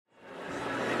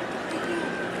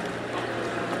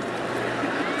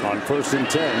On 1st and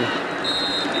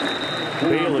 10.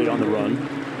 Bailey on the run.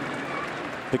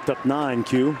 Picked up 9,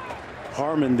 Q.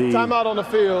 Harmon, the timeout on the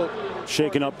field.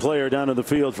 Shaken up player down to the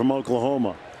field from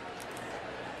Oklahoma.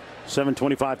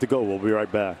 7:25 to go. We'll be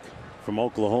right back from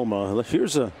Oklahoma.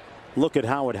 Here's a look at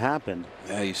how it happened.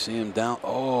 Yeah, you see him down.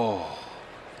 Oh.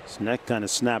 His neck kind of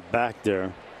snapped back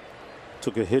there.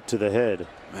 Took a hit to the head.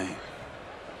 Man.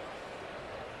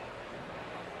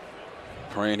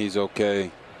 Praying he's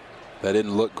okay. That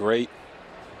didn't look great.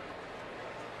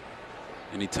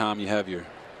 Anytime you have your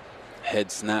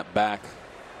head snap back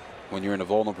when you're in a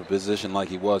vulnerable position like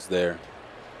he was there,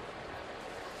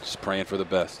 just praying for the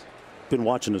best. Been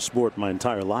watching the sport my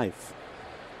entire life,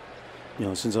 you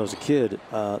know, since I was a kid.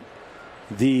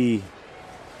 The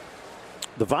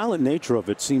violent nature of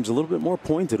it seems a little bit more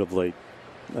pointed of late.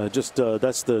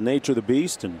 That's the nature of the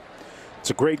beast, and it's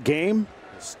a great game.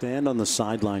 Stand on the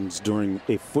sidelines during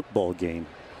a football game,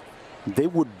 they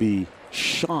would be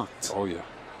shocked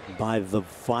by the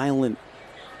violent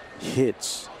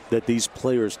hits that these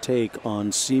players take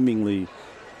on seemingly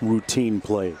routine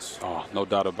plays. Oh, no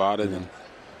doubt about it. And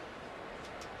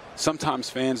sometimes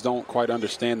fans don't quite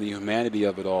understand the humanity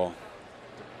of it all.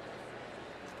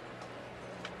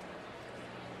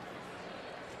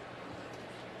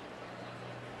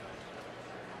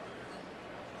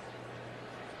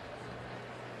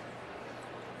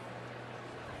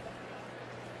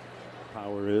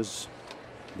 Power is,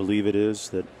 believe it is,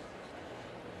 that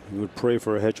we would pray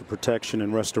for a hedge of protection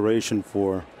and restoration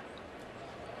for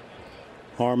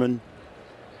Harmon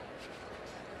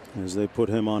as they put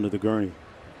him onto the gurney.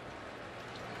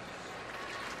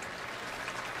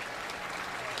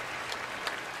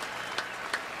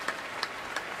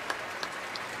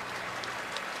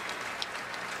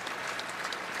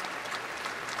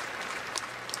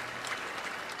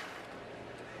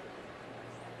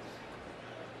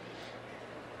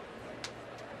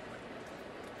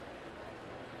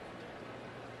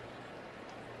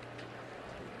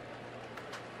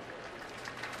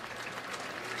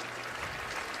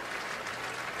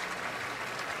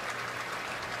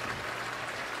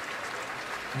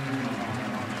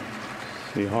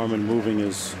 See Harmon moving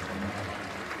his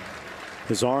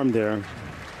arm there.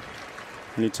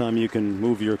 Anytime you can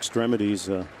move your extremities,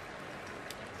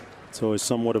 it's always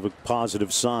somewhat of a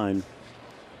positive sign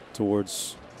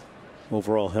towards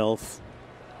overall health.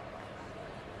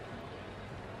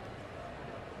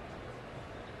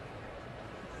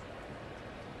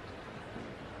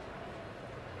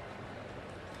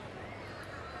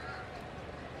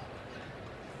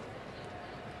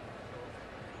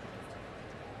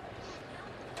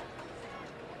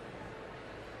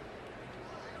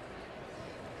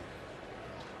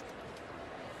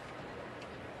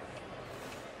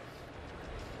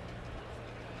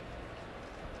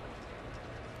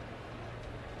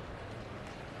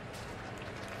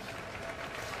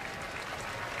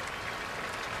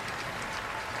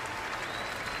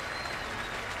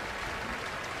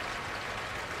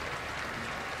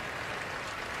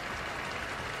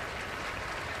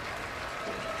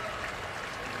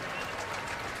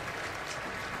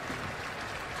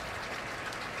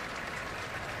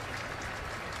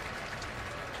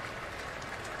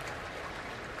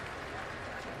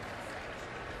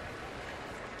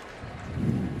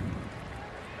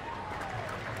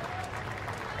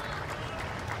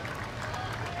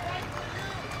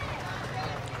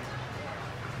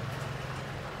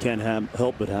 Can't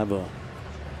help but have a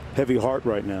heavy heart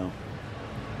right now.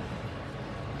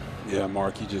 Yeah,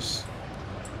 Mark, you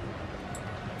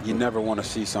never want to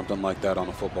see something like that on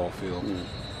a football field.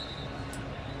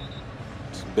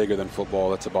 It's bigger than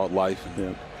football. It's about life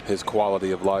and his quality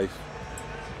of life.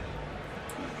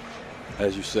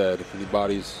 As you said, if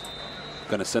anybody's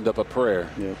going to send up a prayer,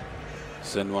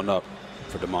 send one up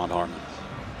for Damond Harmon.